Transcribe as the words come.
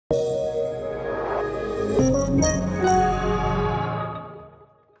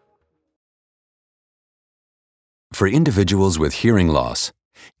For individuals with hearing loss,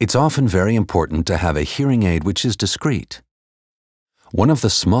 it's often very important to have a hearing aid which is discreet. One of the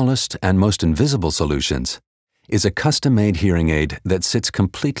smallest and most invisible solutions is a custom-made hearing aid that sits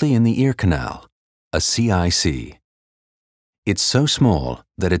completely in the ear canal, a CIC. It's so small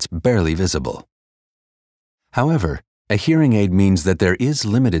that it's barely visible. However, a hearing aid means that there is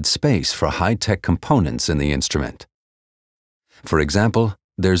limited space for high-tech components in the instrument. For example,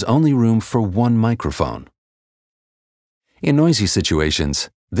 there's only room for one microphone. In noisy situations,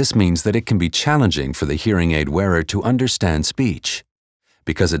 this means that it can be challenging for the hearing aid wearer to understand speech,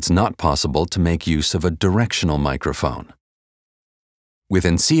 because it's not possible to make use of a directional microphone. With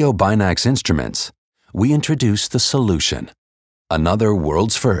NCO binax instruments, we introduce the solution, another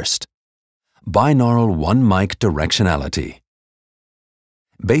world's first, Binaural OneMic Directionality.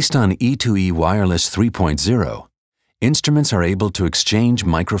 Based on E2E Wireless 3.0, instruments are able to exchange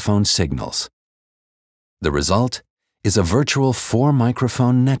microphone signals. The result is a virtual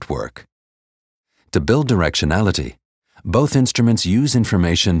 4-microphone network. To build directionality, both instruments use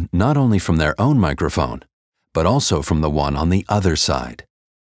information not only from their own microphone, but also from the one on the other side.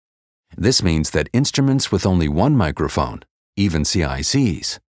 This means that instruments with only one microphone, even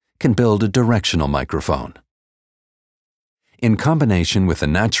CICs, can build a directional microphone. In combination with the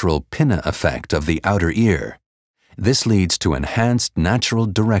natural pinna effect of the outer ear, this leads to enhanced natural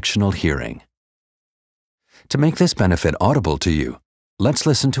directional hearing. To make this benefit audible to you, let's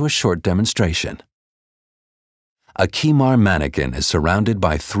listen to a short demonstration. A Kimar mannequin is surrounded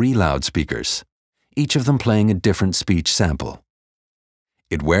by 3 loudspeakers, each of them playing a different speech sample.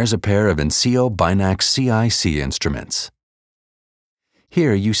 It wears a pair of NCO binax CIC instruments.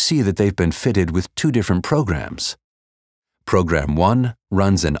 Here you see that they've been fitted with 2 different programs. Program 1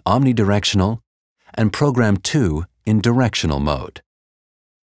 runs in omnidirectional and Program 2 in directional mode.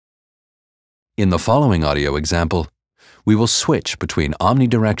 In the following audio example, we will switch between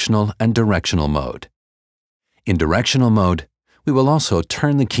omnidirectional and directional mode. In directional mode, we will also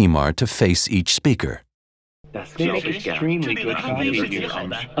turn the Kimar to face each speaker. They make extremely good coffee here.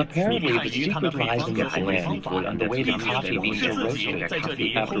 Apparently, the secret lies in the blend and the way the coffee beans are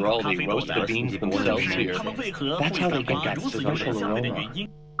roasted. After all, they roast the beans themselves here. That's how they get that special aroma.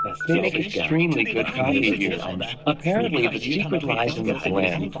 They make extremely good coffee here. Apparently, the secret lies in the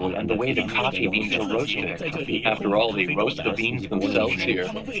blend and the way the coffee beans are roasted. After all, they roast the beans themselves here.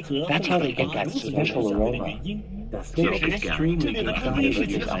 That's how they get that special aroma. They make extremely good coffee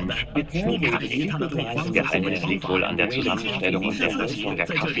here. Apparently, the secret lies in the Geheimnis liegt wohl an der Zusammenstellung und der Röstung der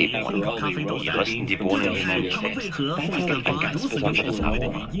Kaffeebohnen. Wir rösten die Bohnen immer selbst. ein ganz besonderes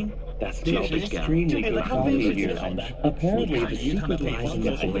Aroma. They make extremely good coffee here. Apparently, the secret lies in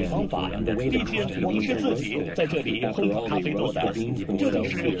the blend and the way the coffee beans are roasted. After all, they roast the beans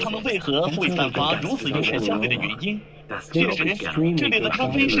themselves here. 它们为何会散发如此诱人香味的原因，确实，这里的咖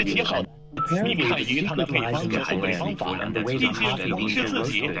啡是极好的。 你看于它们配方的烘焙方法，这些厨师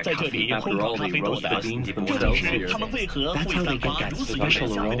自己在这里烘烤咖啡豆的，这就是他们为何会散发如此诱人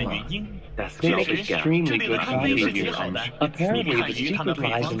香味的原因。确实，这里的咖啡是极好的。你看于它们配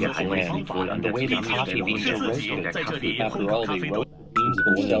方的烘焙方法，这些厨师自己在这里烘烤咖啡豆的，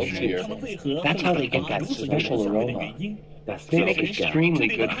 themselves here. That's how they get that special aroma. They make extremely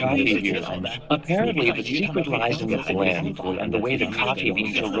good coffee here. Apparently, the secret lies in the blend and the way the coffee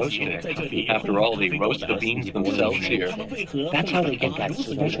beans are roasted. After all, they roast the beans themselves here. That's how they get that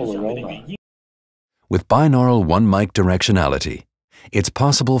special aroma. With Binaural OneMic Directionality, it's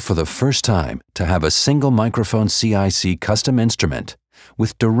possible for the first time to have a single microphone CIC custom instrument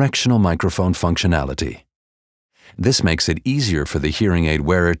with directional microphone functionality. This makes it easier for the hearing aid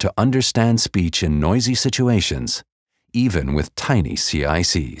wearer to understand speech in noisy situations, even with tiny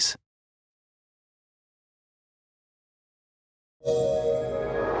CICs.